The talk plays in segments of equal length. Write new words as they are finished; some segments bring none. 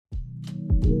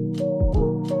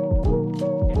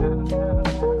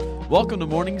Welcome to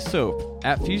Morning Soap.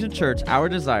 At Fusion Church, our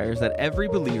desire is that every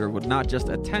believer would not just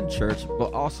attend church,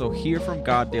 but also hear from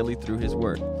God daily through His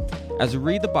Word. As we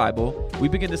read the Bible, we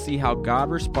begin to see how God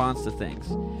responds to things.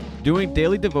 Doing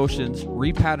daily devotions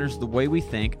repatterns the way we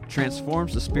think,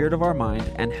 transforms the spirit of our mind,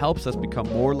 and helps us become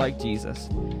more like Jesus.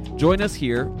 Join us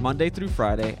here, Monday through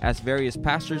Friday, as various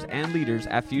pastors and leaders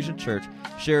at Fusion Church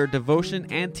share devotion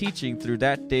and teaching through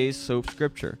that day's soap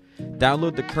scripture.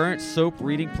 Download the current soap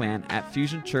reading plan at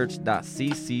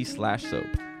fusionchurch.cc/soap.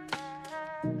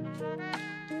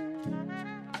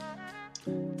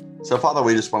 So, Father,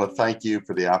 we just want to thank you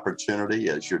for the opportunity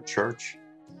as your church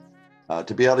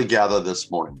to be able to gather this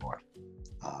morning, Lord,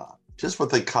 just with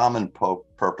the common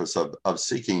purpose of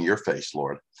seeking your face,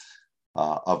 Lord,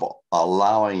 of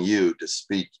allowing you to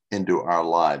speak into our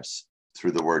lives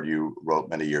through the word you wrote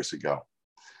many years ago.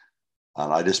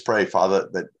 And I just pray, Father,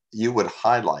 that you would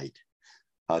highlight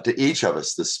to each of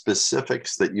us the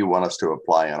specifics that you want us to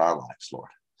apply in our lives, Lord.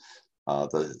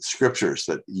 The scriptures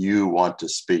that you want to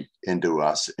speak into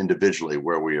us individually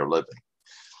where we are living.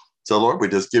 So, Lord, we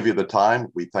just give you the time.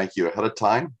 We thank you ahead of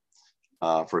time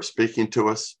for speaking to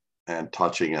us and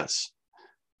touching us.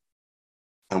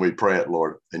 And we pray it,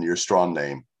 Lord, in your strong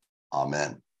name.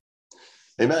 Amen.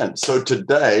 Amen. So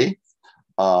today,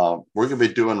 we're going to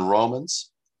be doing Romans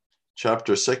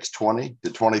chapter 6, 20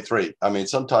 to 23. I mean,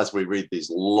 sometimes we read these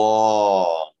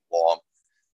long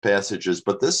passages,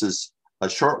 but this is a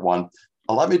short one.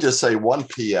 Let me just say one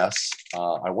P.S.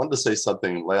 I wanted to say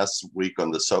something last week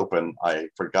on the soap, and I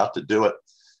forgot to do it.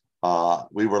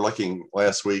 We were looking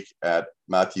last week at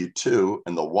Matthew 2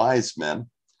 and the wise men.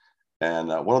 And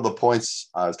one of the points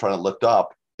I was trying to lift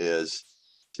up is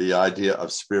the idea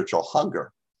of spiritual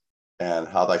hunger and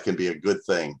how that can be a good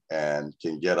thing and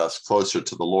can get us closer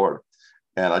to the Lord.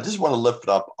 And I just want to lift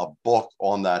up a book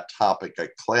on that topic, a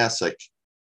classic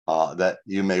that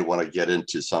you may want to get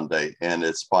into someday. And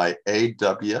it's by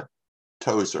A.W.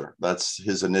 Tozer. That's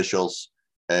his initials,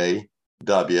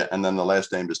 A.W. And then the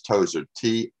last name is Tozer,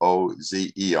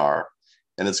 T-O-Z-E-R.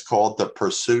 And it's called The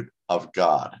Pursuit of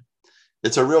God.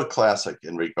 It's a real classic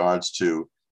in regards to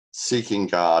seeking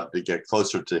God, to get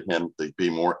closer to him, to be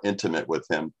more intimate with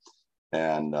him.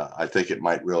 And I think it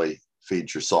might really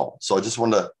feed your soul. So I just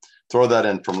want to throw that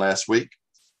in from last week.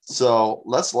 So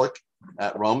let's look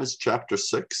at Romans chapter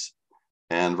 6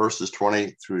 and verses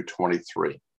 20 through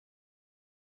 23.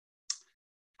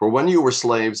 For when you were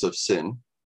slaves of sin,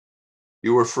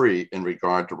 you were free in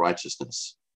regard to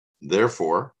righteousness.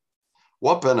 Therefore,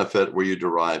 what benefit were you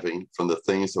deriving from the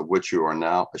things of which you are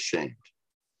now ashamed?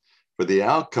 For the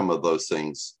outcome of those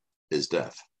things is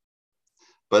death.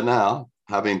 But now,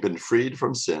 having been freed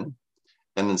from sin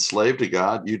and enslaved to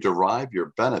God, you derive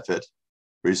your benefit,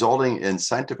 resulting in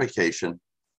sanctification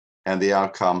and the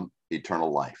outcome,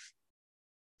 eternal life.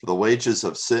 For the wages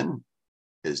of sin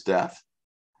is death,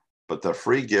 but the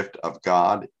free gift of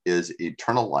God is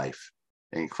eternal life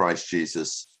in Christ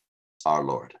Jesus our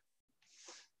Lord.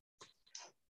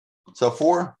 So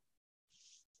 4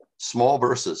 small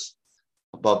verses,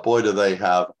 but boy, do they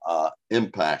have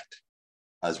impact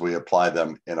as we apply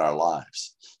them in our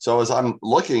lives. So as I'm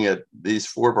looking at these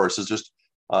 4 verses, just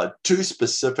 2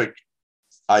 specific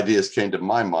ideas came to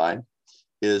my mind.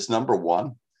 Is number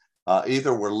 1,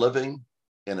 either we're living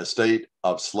in a state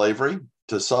of slavery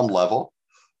to some level,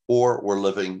 or we're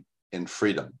living in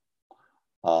freedom.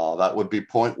 That would be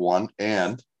point 1.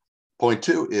 And point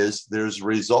 2 is there's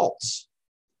results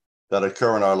that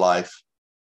occur in our life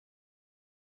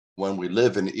when we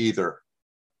live in either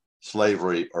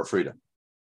slavery or freedom.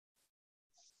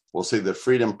 We'll see that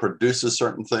freedom produces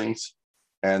certain things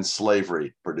and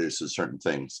slavery produces certain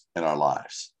things in our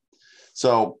lives.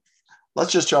 So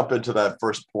let's just jump into that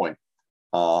first point.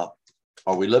 Are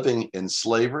we living in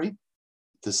slavery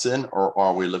to sin, or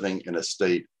are we living in a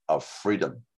state of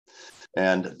freedom?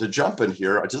 And to jump in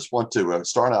here, I just want to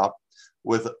start out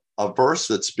with a verse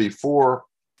that's before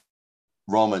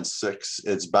Romans 6.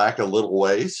 It's back a little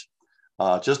ways,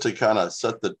 just to kind of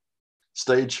set the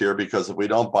stage here, because if we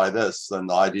don't buy this, then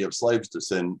the idea of slaves to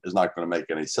sin is not going to make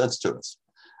any sense to us.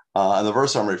 And the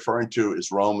verse I'm referring to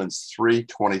is Romans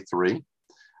 3:23.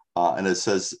 And it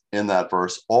says in that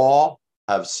verse, all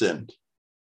have sinned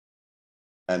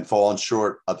and fallen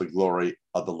short of the glory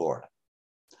of the Lord.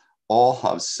 All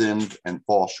have sinned and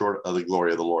fall short of the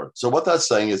glory of the Lord. So what that's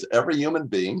saying is every human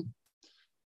being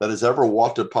that has ever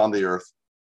walked upon the earth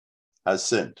has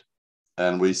sinned.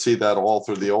 And we see that all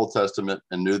through the Old Testament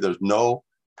and New. There's no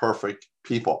perfect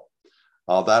people.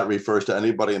 That refers to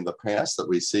anybody in the past that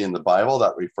we see in the Bible.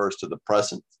 That refers to the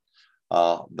present.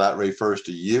 That refers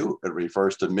to you. It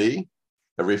refers to me.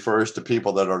 It refers to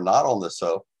people that are not on the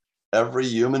soap. every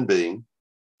human being,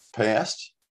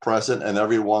 past, present, and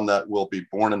everyone that will be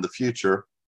born in the future,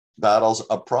 battles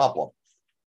a problem.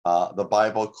 The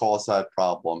Bible calls that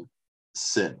problem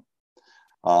sin.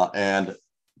 And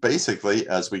basically,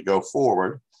 as we go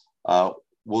forward,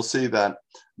 we'll see that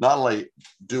not only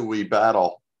do we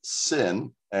battle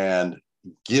sin and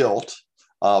guilt,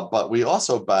 but we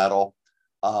also battle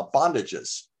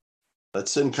bondages. That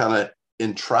sin kind of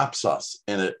entraps us,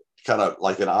 and it kind of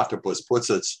like an octopus puts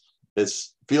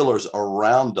its feelers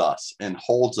around us and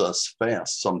holds us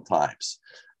fast sometimes.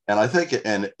 And I think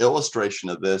an illustration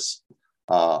of this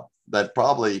that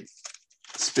probably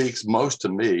speaks most to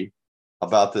me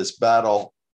about this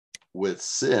battle with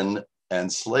sin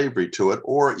and slavery to it,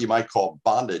 or you might call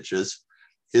bondages,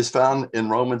 is found in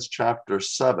Romans chapter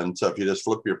 7. So if you just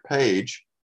flip your page,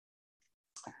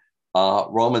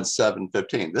 Romans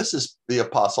 7:15. This is the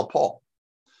Apostle Paul.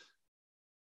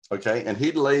 Okay, and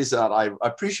he lays out, I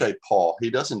appreciate Paul. He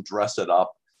doesn't dress it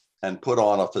up and put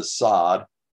on a facade.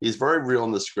 He's very real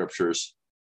in the scriptures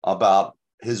about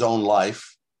his own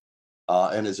life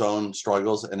and his own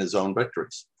struggles and his own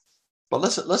victories. But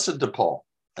listen to Paul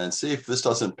and see if this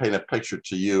doesn't paint a picture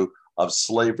to you of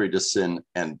slavery to sin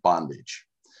and bondage.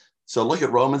 So look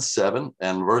at Romans 7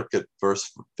 and look at verse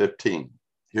 15.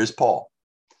 Here's Paul.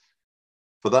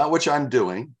 For that which I'm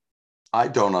doing, I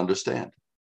don't understand.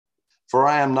 For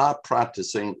I am not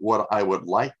practicing what I would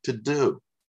like to do,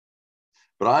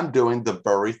 but I'm doing the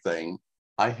very thing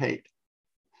I hate.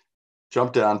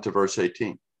 Jump down to verse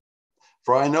 18.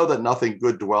 For I know that nothing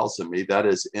good dwells in me, that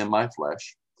is, in my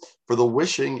flesh. For the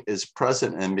wishing is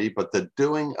present in me, but the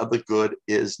doing of the good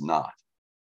is not.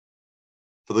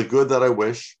 For the good that I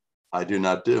wish, I do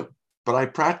not do, but I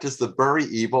practice the very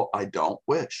evil I don't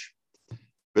wish.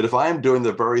 But if I am doing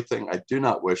the very thing I do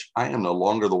not wish, I am no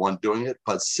longer the one doing it,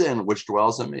 but sin which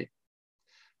dwells in me.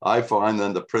 I find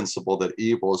then the principle that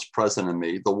evil is present in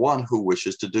me, the one who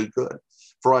wishes to do good.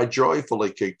 For I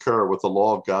joyfully concur with the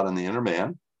law of God in the inner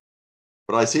man,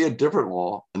 but I see a different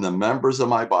law in the members of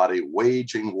my body,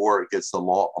 waging war against the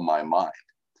law of my mind,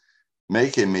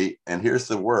 making me, and here's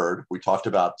the word, we talked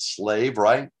about slave,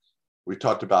 right? We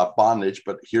talked about bondage,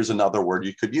 but here's another word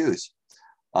you could use.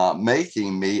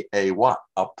 Making me a what?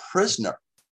 A prisoner.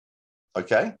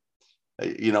 Okay.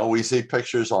 You know, we see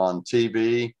pictures on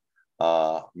TV.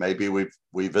 Maybe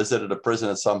we visited a prison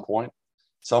at some point.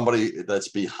 Somebody that's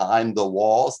behind the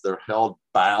walls, they're held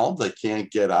bound. They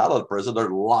can't get out of the prison. They're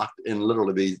locked in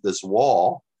literally this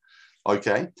wall.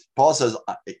 Okay. Paul says,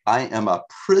 I am a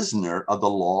prisoner of the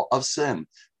law of sin,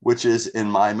 which is in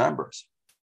my members.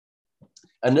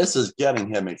 And this is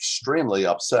getting him extremely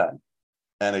upset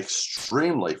and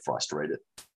extremely frustrated.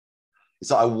 He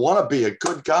said, I want to be a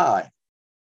good guy,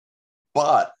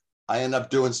 but I end up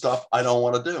doing stuff I don't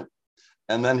want to do.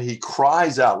 And then he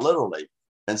cries out literally.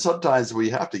 And sometimes we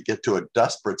have to get to a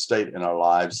desperate state in our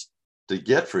lives to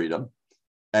get freedom.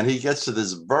 And he gets to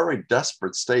this very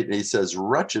desperate state. And he says,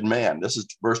 wretched man, this is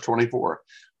verse 24,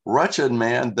 wretched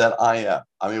man that I am.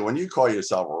 I mean, when you call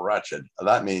yourself wretched,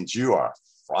 that means you are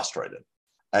frustrated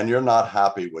and you're not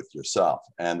happy with yourself.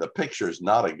 And the picture is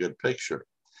not a good picture.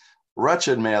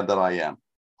 Wretched man that I am,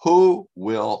 who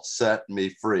will set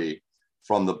me free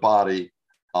from the body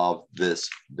of this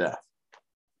death?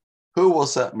 Who will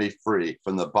set me free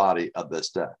from the body of this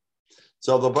death?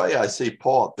 So the way I see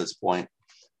Paul at this point,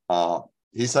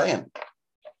 he's saying,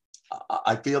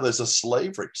 I feel there's a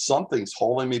slavery. Something's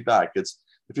holding me back. It's,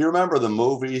 if you remember the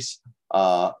movies,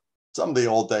 some of the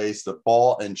old days, the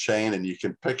ball and chain, and you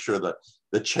can picture the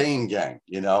chain gang,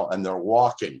 you know, and they're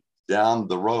walking down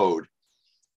the road,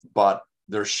 but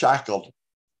they're shackled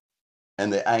in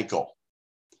the ankle,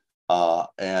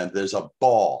 and there's a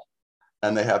ball,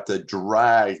 and they have to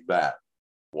drag that.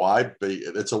 Why?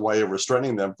 It's a way of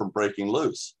restraining them from breaking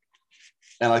loose.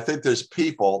 And I think there's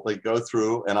people that go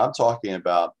through, and I'm talking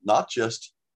about not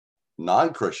just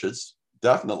non-Christians,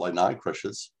 definitely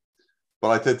non-Christians, but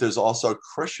I think there's also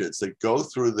Christians that go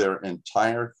through their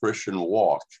entire Christian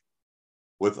walk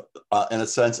with, in a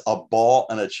sense, a ball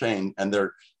and a chain, and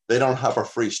they don't have a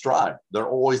free stride. They're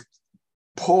always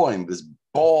pulling this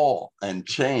ball and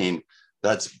chain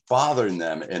that's bothering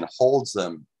them and holds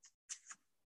them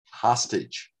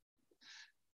hostage.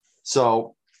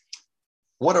 So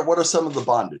what are some of the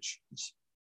bondages?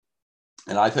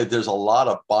 And I think there's a lot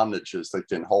of bondages that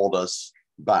can hold us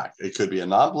back. It could be a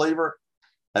non-believer,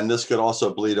 and this could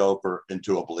also bleed over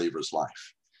into a believer's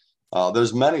life.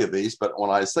 There's many of these, but when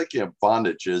I was thinking of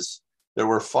bondages, there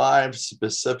were 5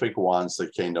 specific ones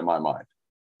that came to my mind.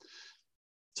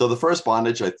 So the first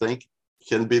bondage, I think,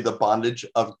 can be the bondage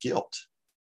of guilt.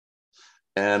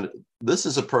 And this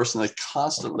is a person that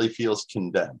constantly feels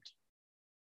condemned.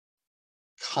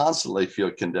 constantly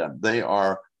feel condemned. They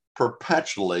are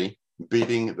perpetually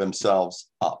beating themselves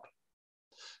up.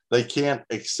 They can't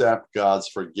accept God's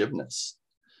forgiveness.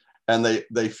 And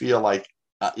they feel like,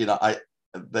 I'm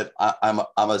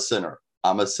a sinner.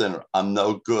 I'm a sinner. I'm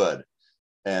no good.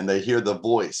 And they hear the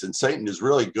voice. And Satan is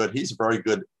really good. He's very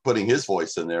good putting his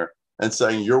voice in there and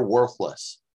saying, you're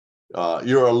worthless.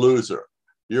 You're a loser.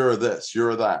 You're this,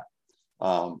 you're that.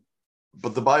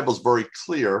 But the Bible's very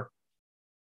clear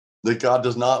that God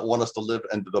does not want us to live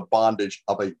under the bondage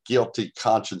of a guilty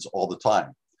conscience all the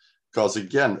time. Because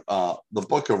again, the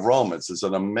book of Romans is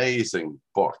an amazing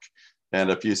book. And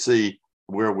if you see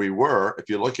where we were, if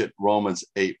you look at Romans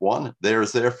 8:1, there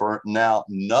is therefore now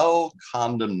no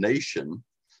condemnation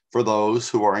for those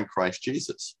who are in Christ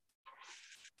Jesus.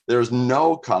 There's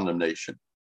no condemnation.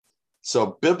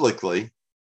 So biblically,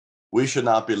 we should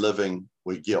not be living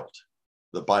with guilt.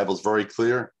 The Bible's very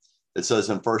clear. It says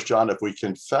in 1 John, if we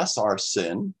confess our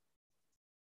sin,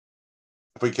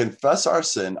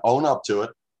 own up to it,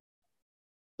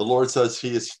 the Lord says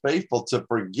he is faithful to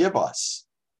forgive us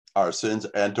our sins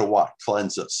and to what?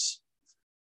 Cleanse us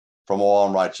from all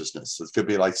unrighteousness. It could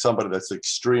be like somebody that's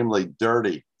extremely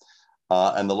dirty.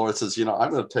 And the Lord says, I'm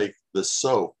going to take the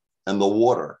soap and the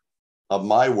water of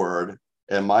my word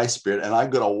and my spirit, and I'm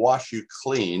going to wash you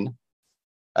clean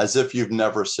as if you've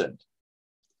never sinned.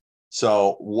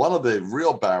 So one of the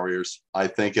real barriers, I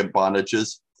think, in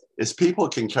bondages is people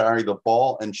can carry the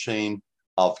ball and chain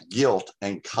of guilt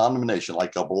and condemnation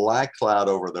like a black cloud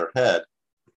over their head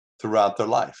throughout their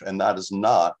life. And that is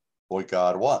not what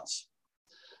God wants.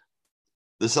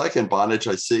 The second bondage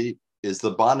I see is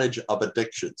the bondage of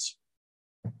addictions.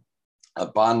 A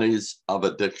bondage of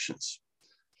addictions.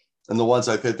 And the ones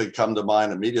I think that come to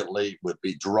mind immediately would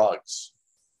be drugs,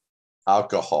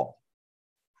 alcohol.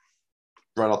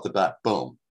 Right off the bat,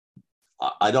 boom.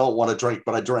 I don't want to drink,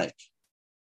 but I drink.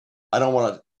 I don't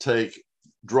want to take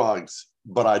drugs,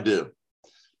 but I do.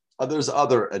 There's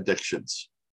other addictions,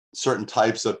 certain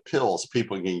types of pills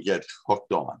people can get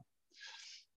hooked on.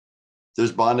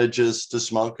 There's bondages to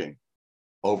smoking.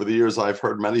 Over the years, I've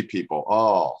heard many people,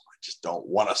 I just don't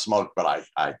want to smoke, but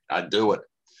I do it.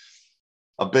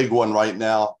 A big one right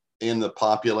now in the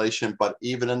population, but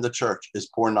even in the church, is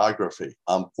pornography.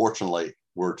 Unfortunately,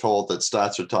 we're told that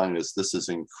stats are telling us this is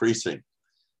increasing.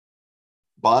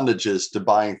 Bondages to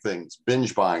buying things,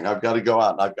 binge buying. I've got to go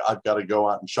out. I've got to go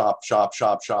out and shop,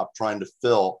 trying to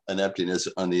fill an emptiness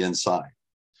on the inside.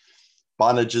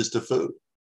 Bondages to food,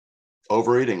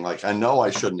 overeating. Like, I know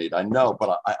I shouldn't eat. I know,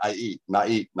 but I eat, and I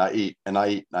eat, and I eat, and I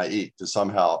eat, and I eat to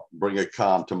somehow bring a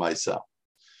calm to myself.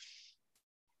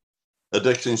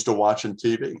 Addictions to watching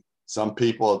TV. Some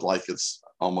people, like, it's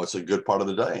almost a good part of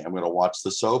the day. I'm going to watch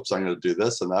the soaps. I'm going to do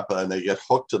this and that, and they get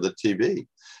hooked to the TV.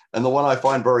 And the one I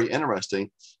find very interesting,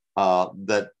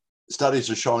 that studies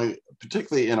are showing,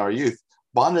 particularly in our youth,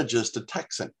 bondages to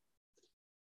texting.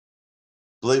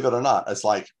 Believe it or not, it's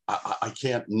like, I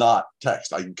can't not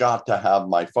text. I got to have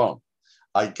my phone.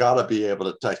 I got to be able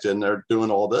to text. And they're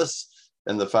doing all this.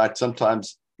 And the fact,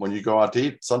 sometimes when you go out to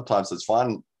eat, sometimes it's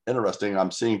fun, interesting.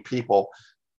 I'm seeing people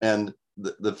and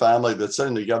the family that's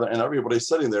sitting together, and everybody's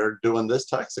sitting there doing this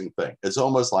texting thing. It's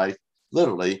almost like,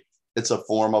 literally, it's a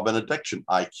form of an addiction.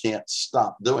 I can't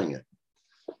stop doing it.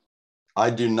 I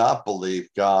do not believe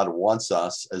God wants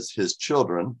us as his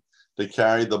children to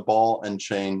carry the ball and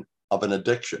chain of an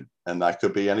addiction. And that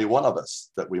could be any one of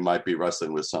us that we might be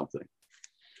wrestling with something.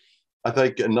 I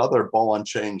think another ball and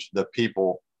chain that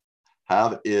people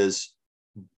have is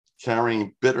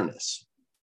carrying bitterness.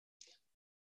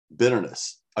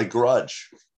 Bitterness. A grudge.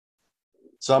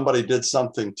 Somebody did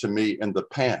something to me in the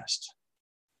past,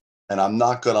 and I'm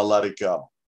not going to let it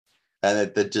go. And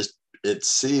it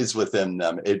seethes within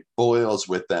them. It boils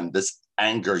with them, this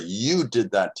anger. You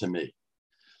did that to me.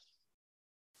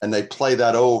 And they play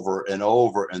that over and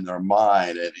over in their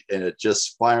mind, and it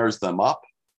just fires them up,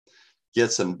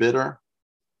 gets them bitter.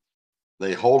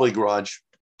 They hold a grudge,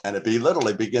 and it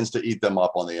literally begins to eat them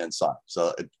up on the inside.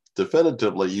 So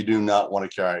definitively, you do not want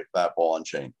to carry that ball and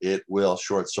chain. It will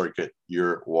short circuit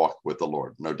your walk with the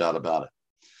Lord, no doubt about it.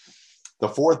 The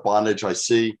fourth bondage I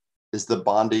see is the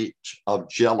bondage of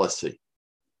jealousy,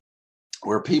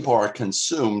 where people are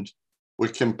consumed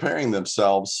with comparing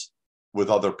themselves with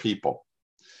other people.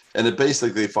 And it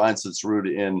basically finds its root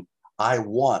in, I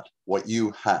want what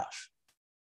you have.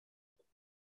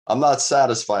 I'm not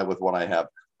satisfied with what I have.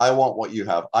 I want what you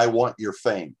have. I want your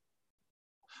fame.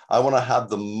 I want to have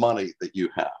the money that you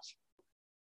have.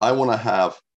 I want to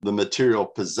have the material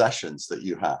possessions that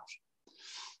you have.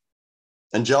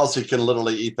 And jealousy can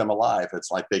literally eat them alive.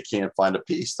 It's like they can't find a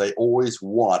peace. They always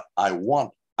want, I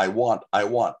want I want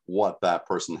what that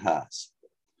person has.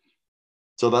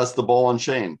 So that's the ball and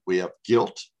chain. We have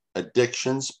guilt,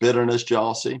 addictions, bitterness,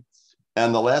 jealousy.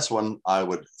 And the last one I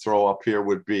would throw up here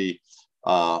would be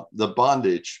the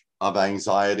bondage of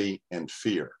anxiety and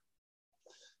fear.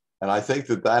 And I think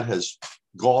that has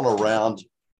gone around,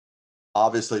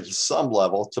 obviously, to some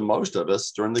level, to most of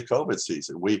us during the COVID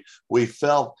season. We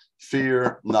felt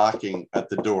fear knocking at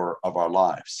the door of our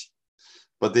lives.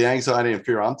 But the anxiety and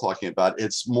fear I'm talking about,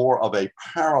 it's more of a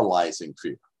paralyzing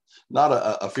fear, not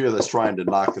a fear that's trying to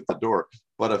knock at the door,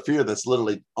 but a fear that's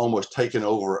literally almost taken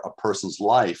over a person's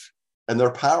life and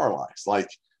they're paralyzed. Like,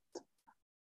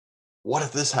 what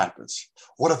if this happens?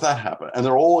 What if that happens? And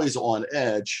they're always on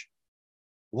edge.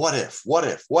 What if?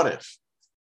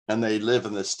 And they live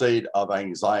in the state of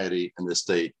anxiety and the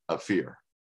state of fear.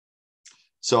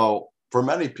 So for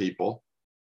many people,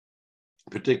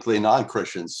 particularly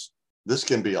non-Christians, this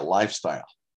can be a lifestyle.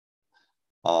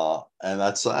 And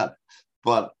that's sad.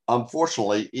 But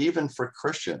unfortunately, even for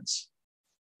Christians,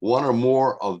 one or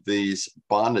more of these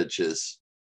bondages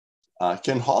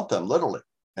can haunt them literally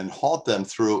and haunt them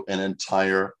through an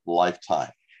entire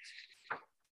lifetime.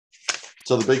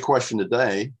 So the big question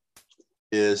today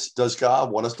is, does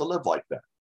God want us to live like that?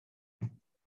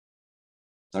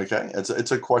 Okay,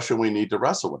 it's a question we need to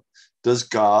wrestle with. Does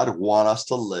God want us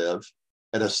to live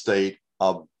in a state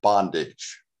of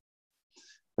bondage?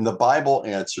 And the Bible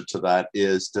answer to that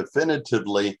is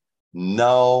definitively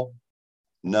no,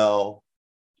 no,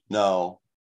 no,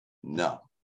 no.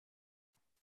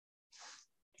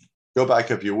 Go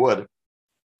back, if you would,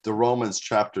 to Romans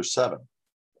chapter 7.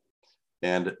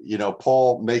 And,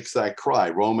 Paul makes that cry,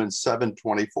 Romans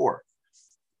 7:24.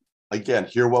 Again,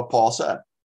 hear what Paul said.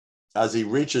 As he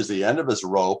reaches the end of his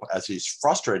rope, as he's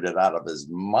frustrated out of his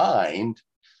mind,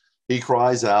 he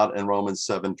cries out in Romans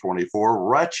 7:24,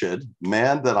 wretched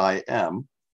man that I am,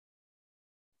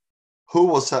 who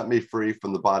will set me free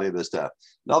from the body of this death?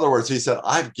 In other words, he said,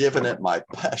 I've given it my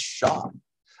best shot.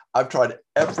 I've tried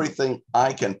everything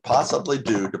I can possibly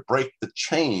do to break the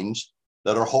chains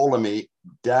that are holding me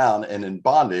down and in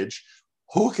bondage.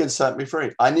 Who can set me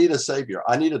free? I need a savior.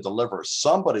 I need a deliverer.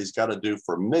 Somebody's got to do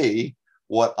for me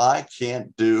what I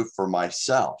can't do for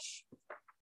myself.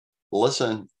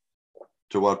 Listen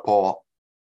to what Paul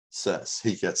says.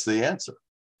 He gets the answer.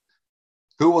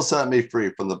 Who will set me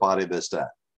free from the body of this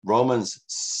death? Romans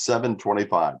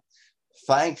 7:25.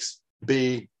 Thanks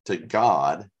be to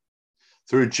God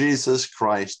through Jesus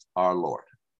Christ our Lord.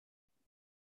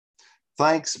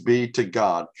 Thanks be to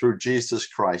God through Jesus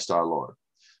Christ our Lord.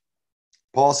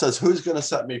 Paul says, who's going to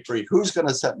set me free? Who's going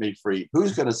to set me free?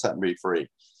 Who's going to set me free?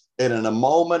 And in a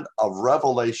moment of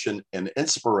revelation and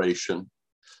inspiration,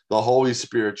 the Holy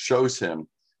Spirit shows him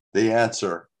the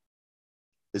answer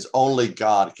is only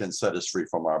God can set us free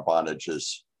from our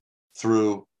bondages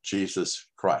through Jesus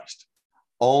Christ.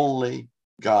 Only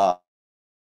God,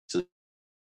 the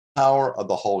power of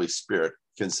the Holy Spirit,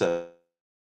 can set.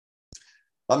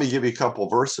 Let me give you a couple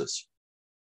of verses.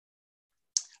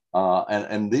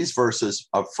 And these verses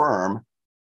affirm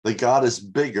that God is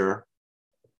bigger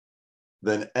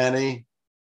than any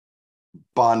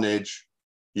bondage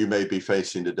you may be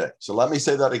facing today. So let me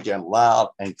say that again, loud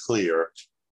and clear.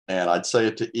 And I'd say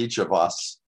it to each of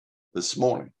us this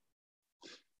morning.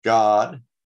 God,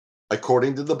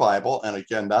 according to the Bible, and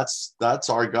again, that's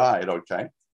our guide, okay?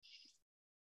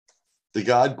 The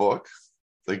guidebook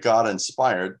that God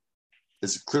inspired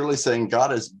is clearly saying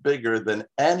God is bigger than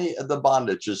any of the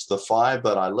bondages, the 5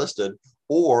 that I listed,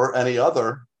 or any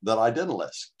other that I didn't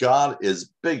list. God is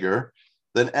bigger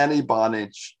than any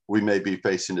bondage we may be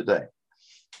facing today.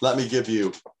 Let me give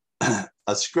you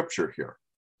a scripture here.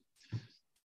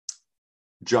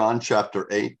 John chapter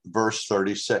 8, verse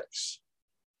 36.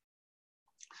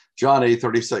 John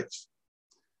 8:36.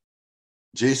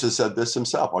 Jesus said this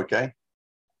himself, okay?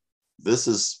 This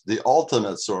is the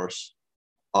ultimate source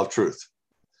of truth.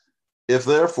 If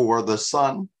therefore the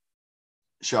Son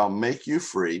shall make you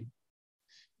free,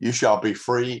 you shall be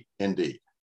free indeed.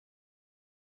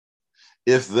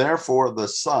 If therefore the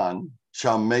Son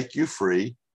shall make you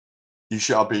free, you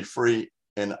shall be free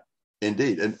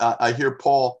indeed. And I hear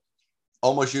Paul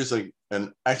almost using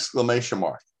an exclamation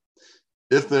mark.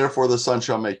 If therefore the Son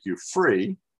shall make you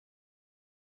free,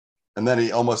 and then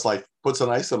he almost like puts an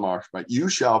exclamation mark, you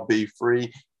shall be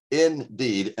free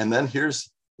indeed. And then here's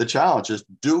the challenge is,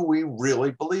 do we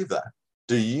really believe that?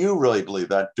 Do you really believe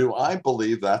that? Do I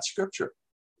believe that scripture?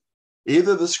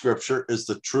 Either the scripture is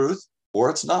the truth or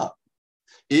it's not.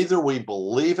 Either we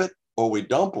believe it or we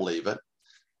don't believe it,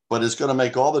 but it's going to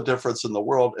make all the difference in the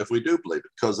world if we do believe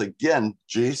it. Because again,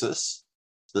 Jesus,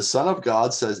 the Son of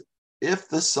God, says, If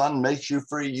the Son makes you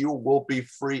free, you will be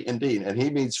free indeed. And he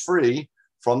means free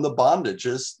from the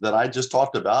bondages that I just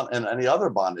talked about and any other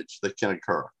bondage that can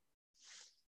occur.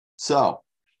 So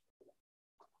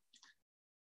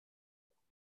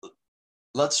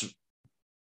let's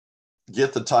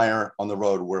get the tire on the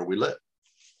road where we live.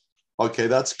 Okay,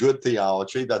 that's good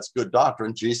theology. That's good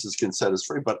doctrine. Jesus can set us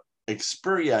free. But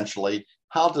experientially,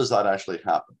 how does that actually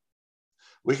happen?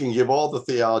 We can give all the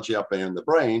theology up in the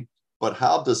brain, but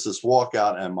how does this walk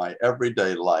out in my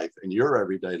everyday life, in your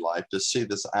everyday life, to see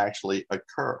this actually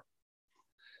occur?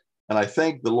 And I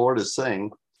think the Lord is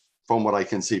saying, from what I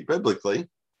can see biblically,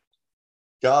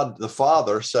 God the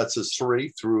Father sets us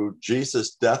free through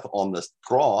Jesus' death on the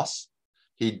cross.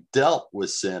 He dealt with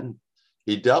sin.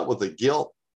 He dealt with the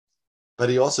guilt, but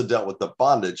he also dealt with the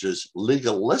bondages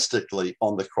legalistically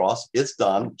on the cross. It's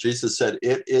done. Jesus said,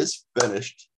 it is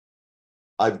finished.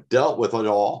 I've dealt with it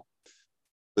all.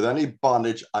 With any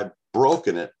bondage, I've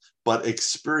broken it. But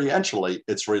experientially,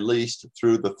 it's released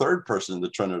through the third person of the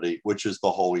Trinity, which is the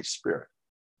Holy Spirit.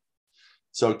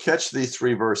 So catch these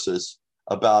 3 verses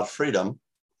about freedom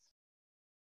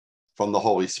from the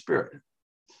Holy Spirit.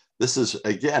 This is,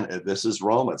 again, this is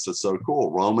Romans. It's so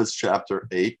cool. Romans chapter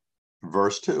 8,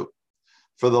 verse 2.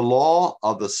 For the law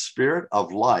of the Spirit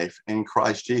of life in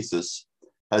Christ Jesus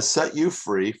has set you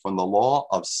free from the law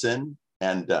of sin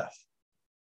and death.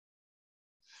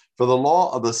 For the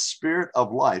law of the Spirit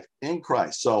of life in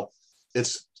Christ. So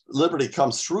it's liberty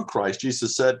comes through Christ.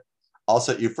 Jesus said, I'll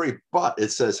set you free. But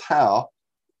it says how?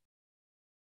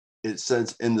 It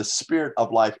says in the Spirit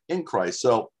of life in Christ.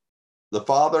 So the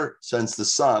Father sends the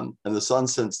Son, and the Son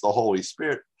sends the Holy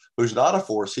Spirit, who's not a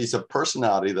force. He's a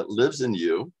personality that lives in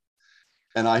you.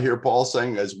 And I hear Paul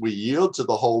saying, as we yield to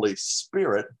the Holy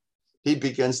Spirit, he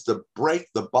begins to break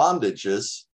the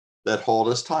bondages that hold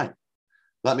us tight.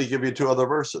 Let me give you 2 other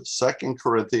verses. 2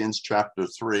 Corinthians chapter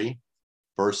 3,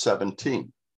 verse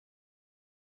 17.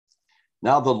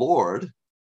 Now the Lord,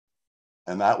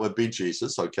 and that would be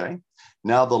Jesus, okay?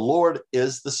 Now the Lord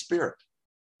is the Spirit.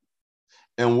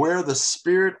 And where the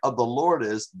Spirit of the Lord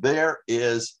is, there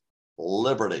is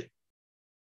liberty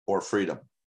or freedom.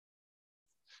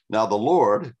 Now the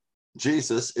Lord,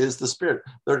 Jesus, is the Spirit.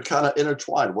 They're kind of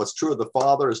intertwined. What's true of the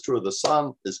Father is true of the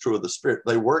Son, is true of the Spirit.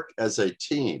 They work as a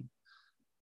team.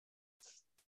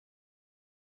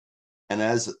 And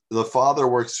as the Father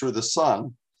works through the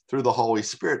Son, through the Holy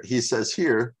Spirit, he says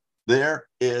here, there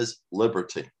is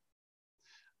liberty.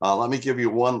 Let me give you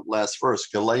one last verse,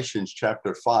 Galatians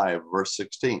chapter 5, verse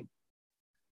 16.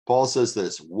 Paul says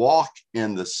this, walk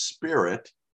in the Spirit,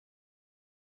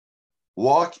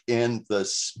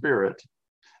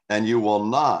 and you will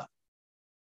not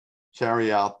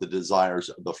carry out the desires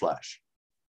of the flesh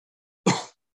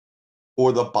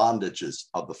or the bondages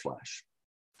of the flesh.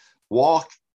 Walk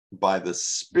by the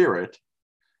Spirit,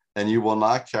 and you will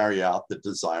not carry out the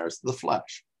desires of the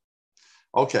flesh.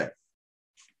 Okay,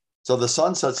 so the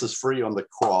Son sets us free on the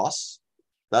cross.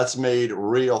 That's made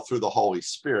real through the Holy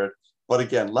Spirit. But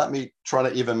again, let me try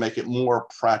to even make it more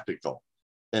practical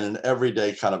in an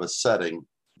everyday kind of a setting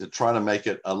to try to make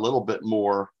it a little bit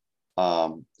more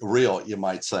real, you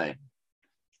might say,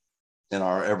 in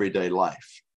our everyday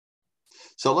life.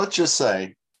 So let's just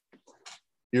say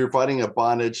you're fighting a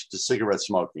bondage to cigarette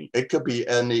smoking. It could be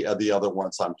any of the other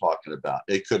ones I'm talking about.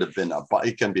 It could have been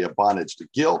it can be a bondage to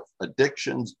guilt,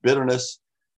 addictions, bitterness,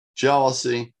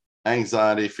 jealousy,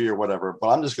 anxiety, fear, whatever. But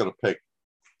I'm just going to pick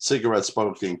cigarette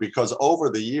smoking because over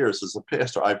the years as a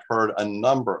pastor, I've heard a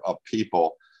number of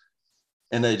people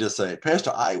and they just say,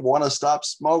 Pastor, I want to stop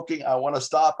smoking. I want to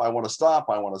stop. I want to stop.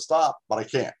 I want to stop, but I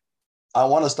can't. I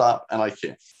want to stop and I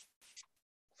can't.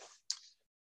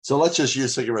 So let's just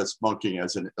use cigarette smoking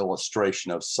as an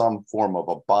illustration of some form of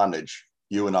a bondage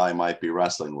you and I might be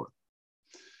wrestling with.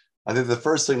 I think the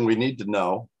first thing we need to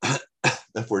know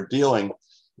if we're dealing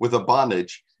with a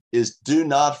bondage is do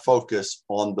not focus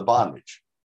on the bondage.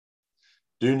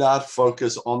 Do not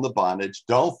focus on the bondage.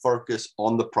 Don't focus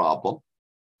on the problem.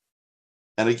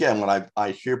 And again, when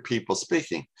I hear people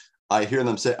speaking, I hear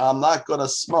them say, I'm not going to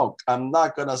smoke. I'm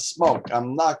not going to smoke.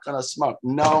 I'm not going to smoke.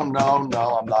 No, I'm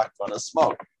not going to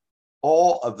smoke.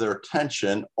 All of their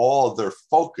attention, all of their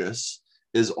focus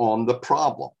is on the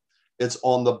problem. It's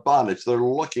on the bondage. They're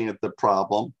looking at the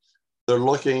problem. They're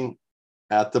looking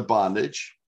at the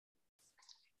bondage.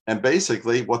 And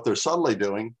basically what they're subtly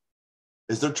doing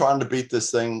is they're trying to beat this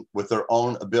thing with their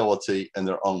own ability and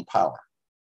their own power.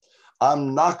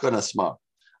 I'm not going to smoke.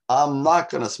 I'm not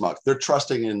going to smoke. They're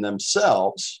trusting in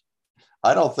themselves.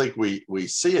 I don't think we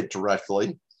see it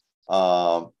directly,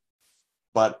 but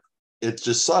it's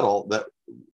just subtle that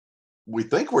we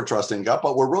think we're trusting God,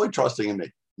 but we're really trusting in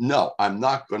me. No, I'm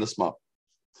not going to smoke.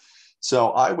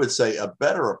 So I would say a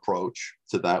better approach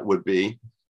to that would be,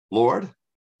 Lord,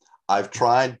 I've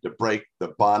tried to break the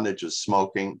bondage of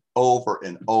smoking over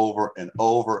and over and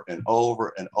over and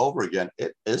over and over again.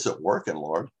 It isn't working,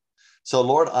 Lord. So,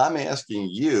 Lord, I'm asking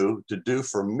you to do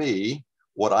for me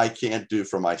what I can't do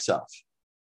for myself.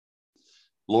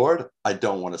 Lord, I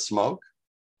don't want to smoke.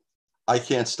 I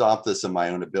can't stop this in my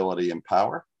own ability and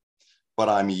power, but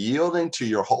I'm yielding to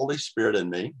your Holy Spirit in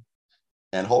me.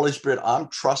 And Holy Spirit, I'm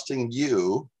trusting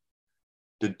you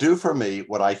to do for me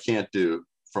what I can't do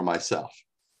for myself.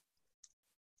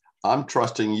 I'm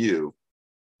trusting you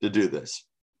to do this.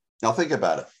 Now think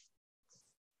about it.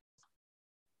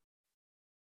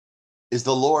 Is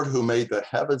the Lord who made the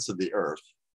heavens and the earth,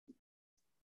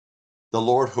 the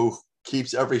Lord who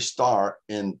keeps every star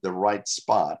in the right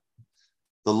spot,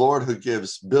 the Lord who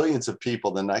gives billions of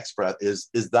people the next breath, is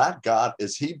that God?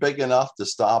 Is he big enough to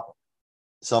stop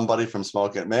somebody from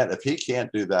smoking? Man, if he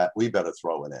can't do that, we better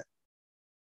throw it in.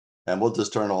 And we'll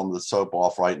just turn on the soap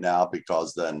off right now,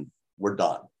 because then we're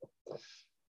done.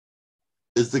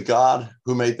 Is the God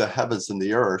who made the heavens and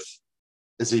the earth,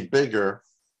 is he bigger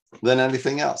than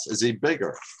anything else? Is he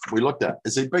bigger? We looked at,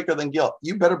 is he bigger than guilt?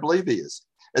 You better believe he is.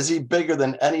 Is he bigger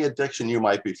than any addiction you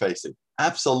might be facing?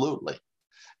 Absolutely.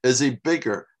 Is he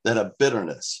bigger than a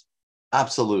bitterness?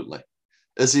 Absolutely.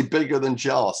 Is he bigger than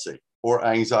jealousy or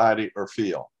anxiety or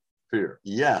fear?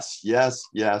 Yes, yes,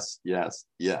 yes, yes,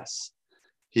 yes.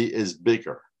 He is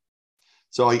bigger.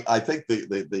 So I think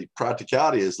the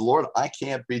practicality is, Lord, I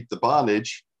can't beat the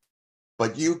bondage,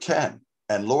 but you can.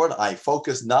 And Lord, I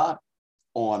focus not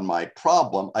on my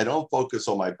problem. I don't focus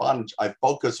on my bondage. I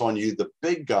focus on you, the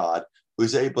big God,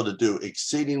 who's able to do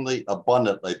exceedingly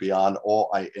abundantly beyond all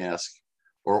I ask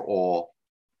or all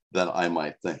that I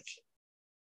might think.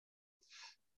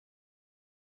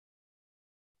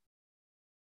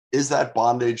 Is that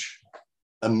bondage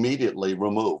immediately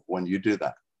removed when you do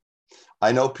that?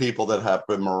 I know people that have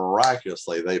been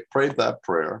miraculously, they prayed that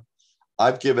prayer.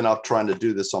 I've given up trying to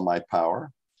do this on my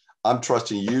power. I'm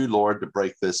trusting you, Lord, to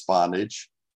break this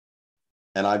bondage.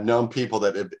 And I've known people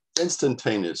that have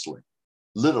instantaneously,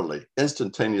 literally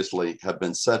instantaneously, have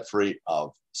been set free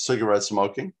of cigarette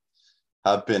smoking,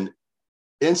 have been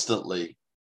instantly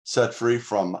set free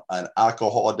from an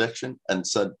alcohol addiction, and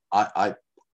said, I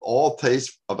all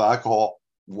taste of alcohol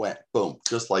went, boom,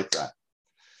 just like that.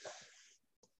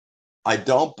 I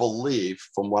don't believe,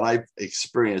 from what I've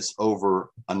experienced over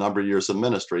a number of years of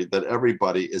ministry, that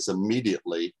everybody is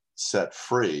immediately set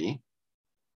free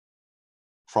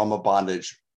from a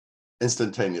bondage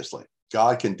instantaneously.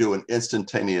 God can do an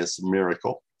instantaneous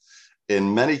miracle.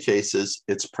 In many cases,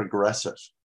 it's progressive.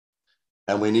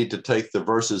 And we need to take the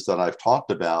verses that I've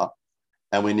talked about,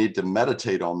 and we need to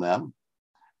meditate on them,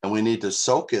 and we need to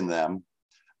soak in them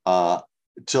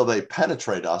till they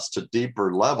penetrate us to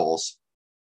deeper levels.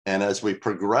 And as we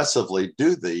progressively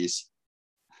do these,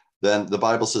 then the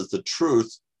Bible says the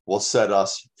truth will set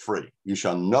us free. You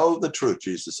shall know the truth,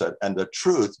 Jesus said, and the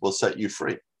truth will set you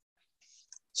free.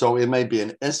 So it may be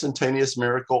an instantaneous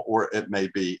miracle, or it may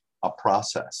be a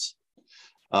process.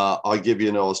 I'll give you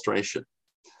an illustration.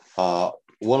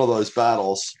 One of those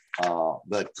battles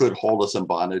that could hold us in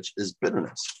bondage is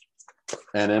bitterness.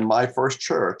 And in my first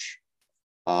church,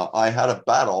 I had a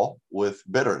battle with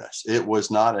bitterness. It was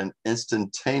not an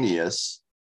instantaneous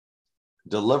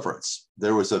deliverance.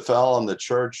 There was a fellow in the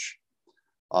church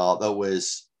that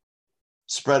was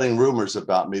spreading rumors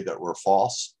about me that were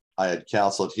false. I had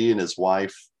counseled he and his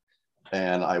wife,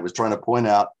 and I was trying to point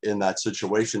out in that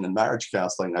situation in marriage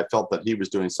counseling, I felt that he was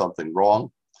doing something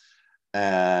wrong.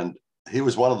 And he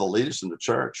was one of the leaders in the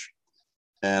church.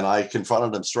 And I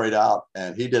confronted him straight out,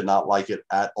 and he did not like it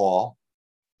at all.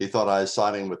 He thought I was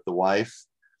siding with the wife,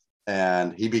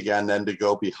 and he began then to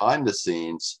go behind the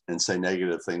scenes and say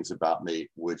negative things about me,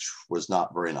 which was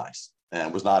not very nice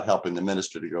and was not helping the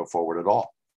ministry to go forward at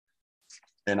all.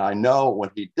 And I know when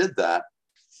he did that,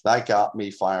 that got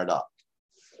me fired up.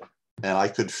 And I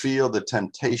could feel the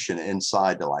temptation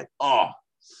inside to like, oh,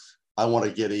 I want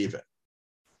to get even.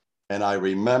 And I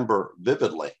remember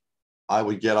vividly, I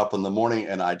would get up in the morning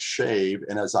and I'd shave.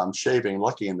 And as I'm shaving,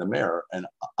 looking in the mirror, and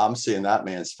I'm seeing that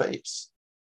man's face.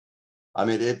 I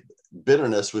mean,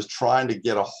 bitterness was trying to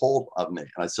get a hold of me.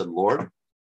 And I said, Lord,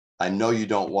 I know you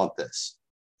don't want this.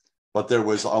 But there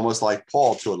was almost like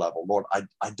Paul to a level, Lord,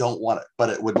 I don't want it, but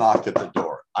it would knock at the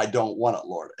door. I don't want it,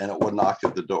 Lord. And it would knock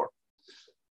at the door.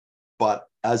 But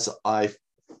as I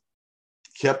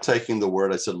kept taking the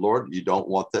word, I said, Lord, you don't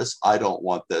want this. I don't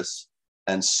want this.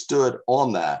 And stood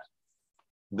on that.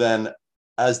 Then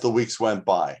as the weeks went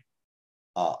by,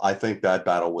 I think that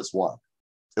battle was won.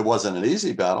 It wasn't an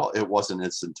easy battle. It wasn't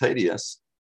instantaneous,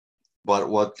 but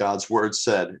what God's word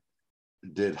said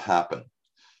did happen.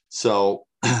 So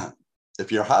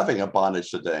if you're having a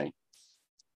bondage today,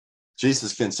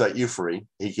 Jesus can set you free.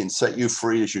 He can set you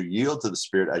free as you yield to the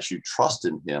Spirit, as you trust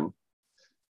in him,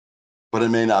 but it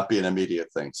may not be an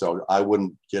immediate thing. So I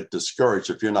wouldn't get discouraged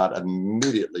if you're not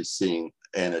immediately seeing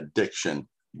an addiction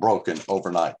broken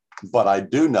overnight. But I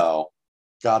do know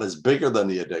God is bigger than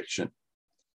the addiction.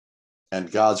 And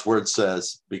God's word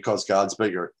says, because God's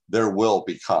bigger, there will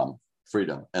become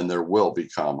freedom and there will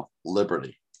become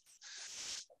liberty.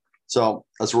 So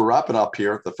as we're wrapping up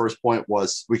here, the first point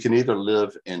was we can either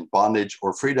live in bondage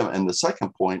or freedom. And the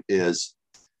second point is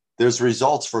there's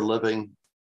results for living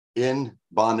in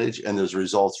bondage and there's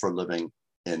results for living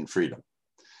in freedom.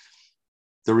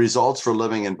 The results for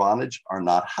living in bondage are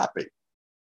not happy.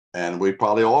 And we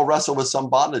probably all wrestle with some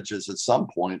bondages at some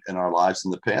point in our lives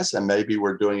in the past, and maybe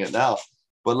we're doing it now.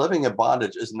 But living in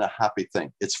bondage isn't a happy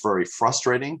thing. It's very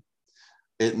frustrating.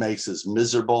 It makes us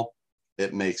miserable.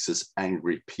 It makes us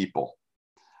angry people.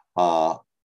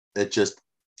 It just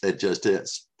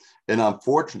is. And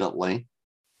unfortunately,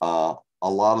 a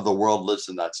lot of the world lives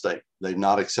in that state. They've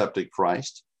not accepted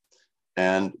Christ,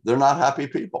 and they're not happy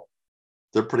people.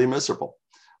 They're pretty miserable.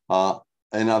 And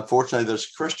unfortunately, there's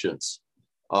Christians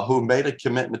who made a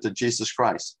commitment to Jesus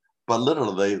Christ, but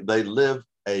literally they live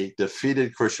a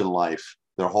defeated Christian life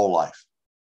their whole life.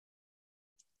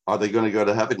 Are they going to go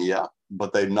to heaven? Yeah,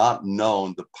 but they've not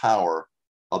known the power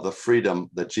of the freedom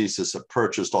that Jesus had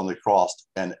purchased on the cross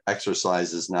and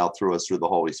exercises now through us through the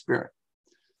Holy Spirit.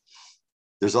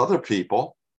 There's other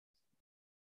people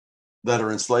that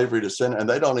are in slavery to sin and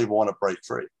they don't even want to break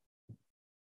free.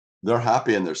 They're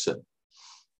happy in their sin.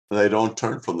 They don't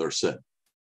turn from their sin.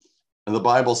 And the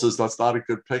Bible says that's not a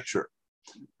good picture,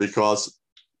 because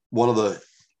one of the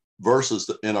verses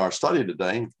in our study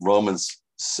today, Romans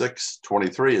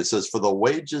 6:23, it says, "For the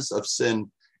wages of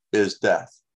sin is death."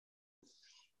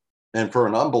 And for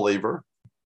an unbeliever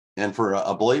and for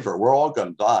a believer, we're all going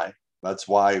to die. That's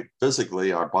why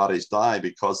physically our bodies die,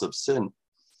 because of sin.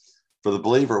 For the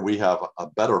believer, we have a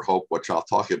better hope, which I'll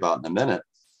talk about in a minute.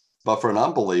 But for an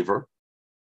unbeliever,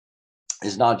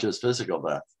 it's not just physical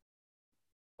death.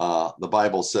 The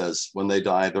Bible says when they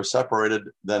die, they're separated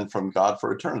then from God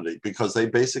for eternity, because they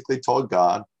basically told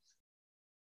God,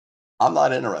 I'm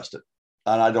not interested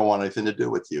and I don't want anything to do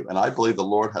with you. And I believe the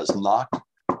Lord has knocked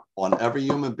on every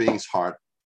human being's heart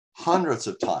hundreds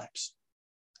of times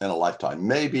in a lifetime,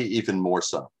 maybe even more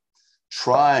so,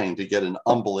 trying to get an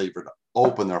unbeliever to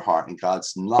open their heart. And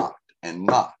God's knocked and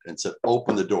knocked and said,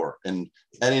 open the door in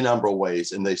any number of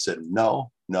ways. And they said,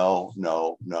 no, no,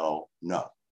 no, no, no.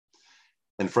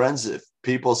 And friends, if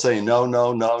people say no,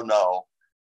 no, no, no,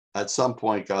 at some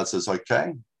point God says,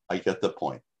 okay, I get the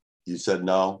point. You said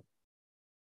no.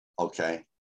 Okay.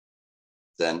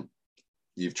 Then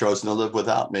you've chosen to live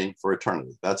without me for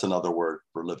eternity. That's another word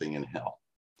for living in hell.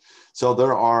 So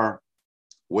there are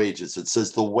wages. It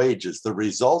says the wages, the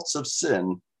results of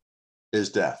sin is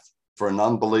death. For an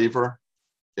unbeliever,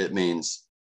 it means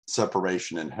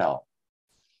separation in hell.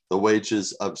 The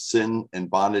wages of sin and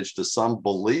bondage to some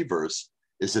believers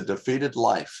is a defeated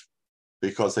life,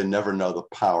 because they never know the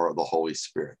power of the Holy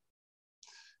Spirit.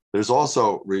 There's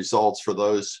also results for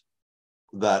those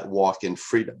that walk in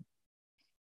freedom.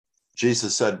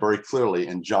 Jesus said very clearly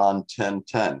in John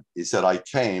 10:10, he said, I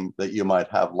came that you might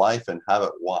have life and have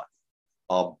it what?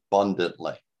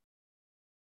 Abundantly.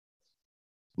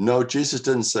 No, Jesus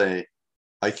didn't say,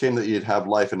 I came that you'd have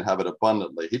life and have it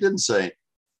abundantly. He didn't say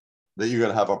that you're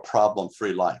going to have a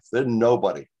problem-free life. There's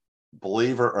nobody,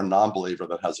 believer or non-believer,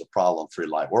 that has a problem-free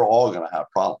life. We're all going to have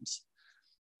problems.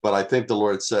 But I think the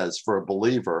Lord says for a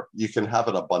believer, you can have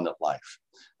an abundant life.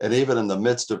 And even in the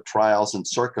midst of trials and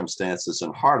circumstances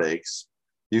and heartaches,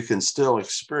 you can still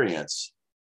experience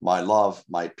my love,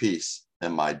 my peace,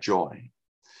 and my joy.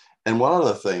 And one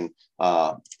other thing,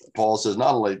 Paul says,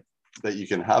 not only that you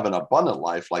can have an abundant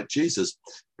life like Jesus,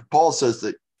 Paul says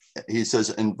that, he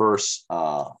says in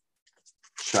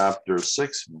chapter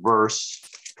 6, verse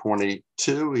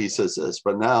 22, he says this,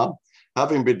 but now,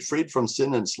 having been freed from sin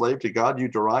and enslaved to God, you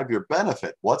derive your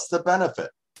benefit. What's the benefit?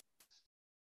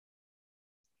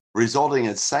 Resulting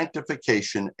in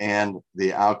sanctification and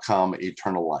the outcome,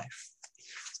 eternal life.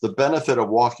 The benefit of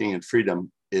walking in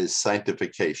freedom is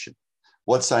sanctification.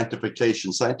 What's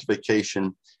sanctification?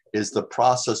 Sanctification is the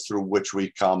process through which we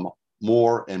become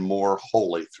more and more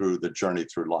holy through the journey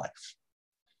through life.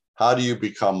 How do you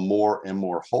become more and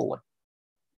more holy?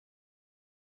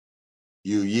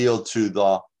 You yield to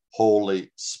the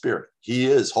Holy Spirit. He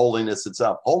is holiness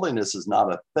itself. Holiness is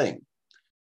not a thing.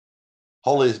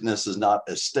 Holiness is not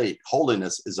a state.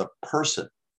 Holiness is a person.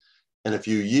 And if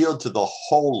you yield to the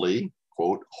holy,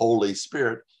 quote, Holy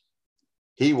Spirit,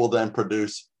 he will then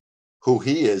produce who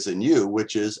he is in you,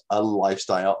 which is a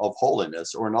lifestyle of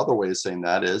holiness. Or another way of saying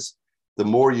that is, the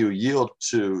more you yield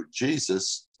to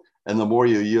Jesus and the more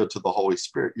you yield to the Holy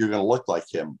Spirit, you're going to look like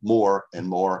him more and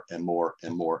more and more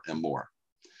and more and more.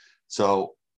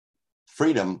 So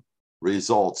freedom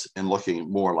results in looking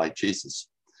more like Jesus.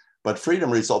 But freedom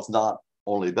results not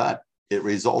only that, it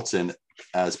results in,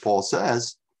 as Paul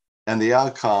says, and the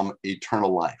outcome,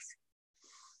 eternal life.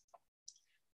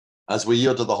 As we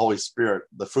yield to the Holy Spirit,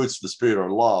 the fruits of the Spirit are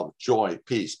love, joy,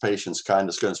 peace, patience,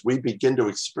 kindness, goodness. We begin to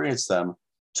experience them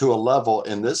to a level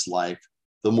in this life,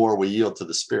 the more we yield to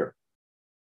the Spirit.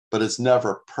 But it's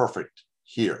never perfect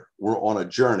here. We're on a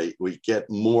journey. We get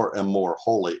more and more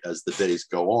holy as the days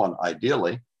go on,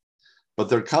 ideally. But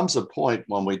there comes a point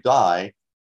when we die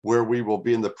where we will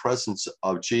be in the presence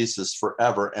of Jesus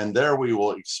forever. And there we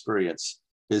will experience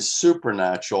his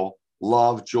supernatural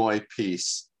love, joy,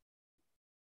 peace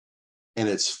in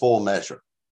its full measure.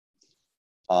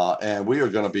 And we are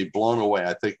going to be blown away,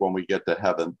 I think, when we get to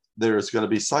heaven. There is going to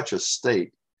be such a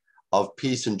state of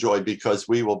peace and joy because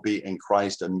we will be in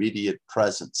Christ's immediate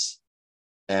presence.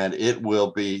 And it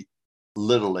will be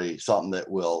literally something that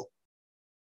will,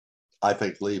 I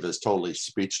think, leave us totally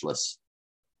speechless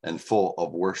and full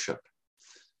of worship.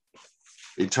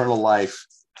 Eternal life,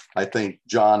 I think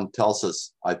John tells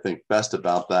us, I think, best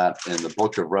about that in the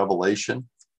book of Revelation,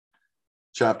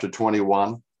 chapter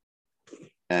 21.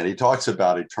 And he talks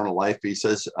about eternal life. He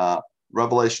says,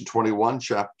 Revelation 21,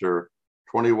 chapter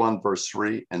 21, verse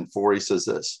 3 and 4, he says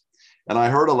this, and I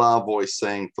heard a loud voice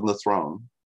saying from the throne,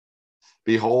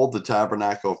 behold, the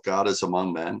tabernacle of God is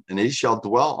among men, and he shall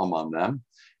dwell among them,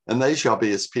 and they shall be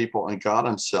his people, and God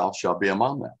himself shall be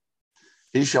among them.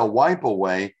 He shall wipe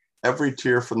away every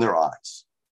tear from their eyes.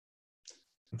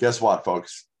 Guess what,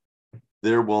 folks?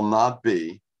 There will not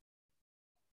be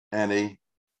any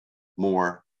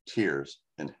more tears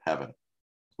in heaven.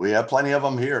 We have plenty of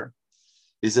them here.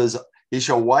 He says, he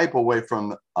shall wipe away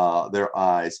from their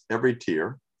eyes every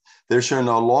tear. There shall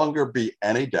no longer be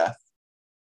any death.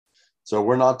 So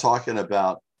we're not talking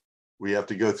about we have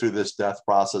to go through this death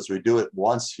process. We do it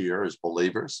once here as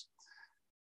believers.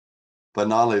 But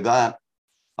not only that,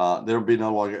 there will be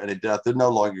no longer any death. There's no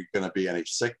longer going to be any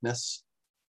sickness.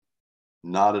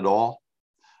 Not at all.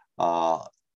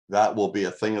 That will be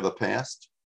a thing of the past.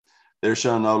 There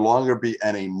shall no longer be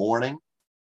any mourning.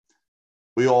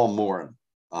 We all mourn.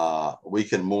 We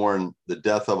can mourn the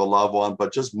death of a loved one,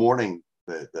 but just mourning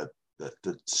the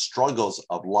struggles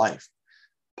of life.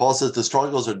 Paul says the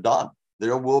struggles are done.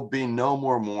 There will be no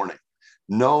more mourning,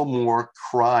 no more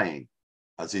crying.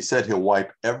 As he said, he'll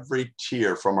wipe every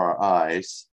tear from our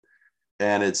eyes.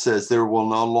 And it says there will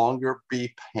no longer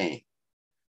be pain.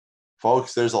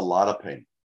 Folks, there's a lot of pain.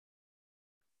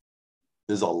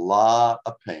 There's a lot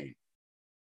of pain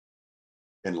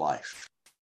in life.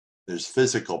 There's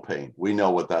physical pain. We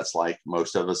know what that's like,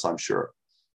 most of us, I'm sure.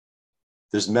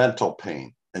 There's mental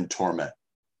pain and torment.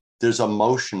 There's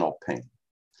emotional pain.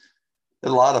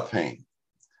 There's a lot of pain.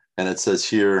 And it says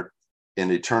here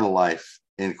in eternal life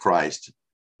in Christ,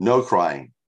 no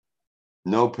crying,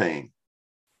 no pain,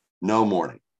 no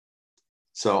mourning.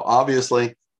 So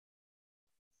obviously,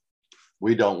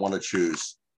 we don't want to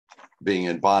choose being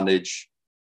in bondage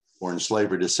or in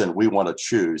slavery to sin. We want to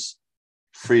choose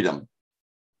freedom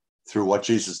through what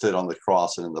Jesus did on the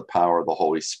cross and in the power of the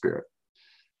Holy Spirit.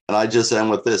 And I just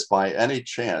end with this. By any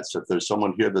chance, if there's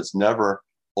someone here that's never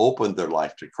opened their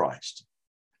life to Christ,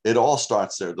 it all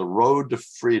starts there. The road to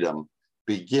freedom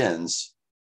begins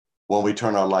when we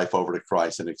turn our life over to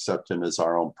Christ and accept him as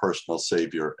our own personal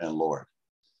Savior and Lord.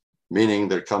 Meaning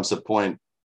there comes a point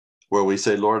where we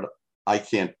say, Lord, I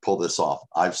can't pull this off.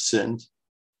 I've sinned.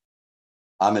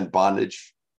 I'm in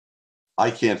bondage. I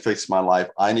can't fix my life.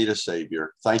 I need a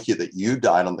Savior. Thank you that you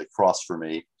died on the cross for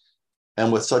me.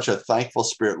 And with such a thankful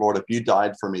spirit, Lord, if you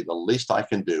died for me, the least I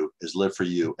can do is live for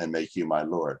you and make you my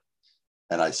Lord.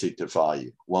 And I seek to follow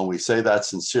you. When we say that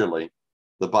sincerely,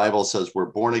 the Bible says we're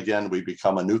born again, we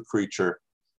become a new creature,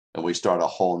 and we start a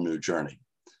whole new journey.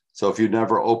 So if you've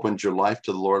never opened your life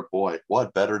to the Lord, boy,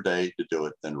 what better day to do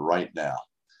it than right now,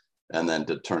 and then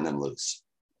to turn him loose.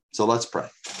 So let's pray.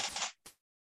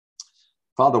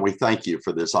 Father, we thank you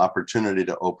for this opportunity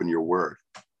to open your word.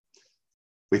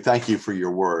 We thank you for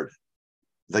your word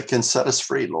that can set us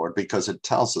free, Lord, because it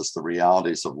tells us the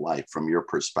realities of life from your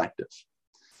perspective.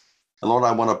 And Lord,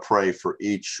 I want to pray for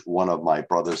each one of my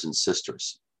brothers and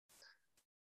sisters.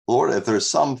 Lord, if there's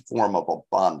some form of a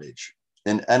bondage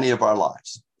in any of our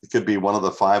lives, It could be one of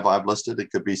the 5 I've listed.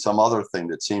 It could be some other thing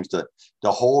that seems to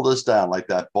hold us down, like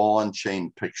that ball and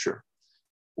chain picture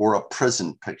or a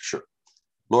prison picture.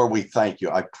 Lord, we thank you.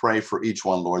 I pray for each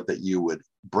one, Lord, that you would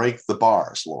break the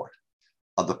bars, Lord,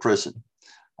 of the prison.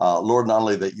 Lord, not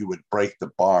only that you would break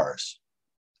the bars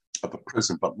of a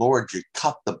prison, but Lord, you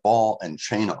cut the ball and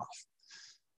chain off.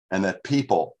 And that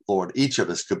people, Lord, each of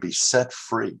us could be set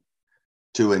free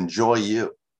to enjoy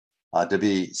you, to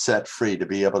be set free, to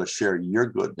be able to share your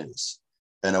good news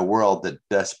in a world that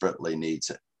desperately needs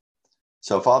it.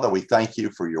 So, Father, we thank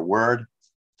you for your word.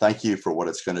 Thank you for what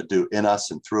it's going to do in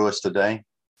us and through us today.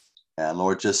 And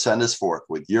Lord, just send us forth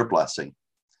with your blessing.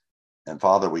 And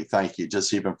Father, we thank you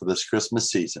just even for this Christmas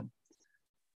season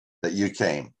that you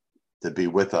came to be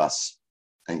with us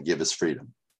and give us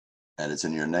freedom. And it's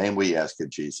in your name we ask it,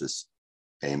 Jesus.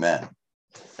 Amen.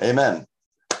 Amen.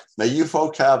 May you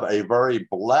folk have a very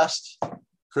blessed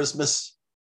Christmas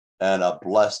and a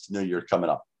blessed New Year coming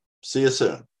up. See you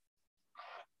soon.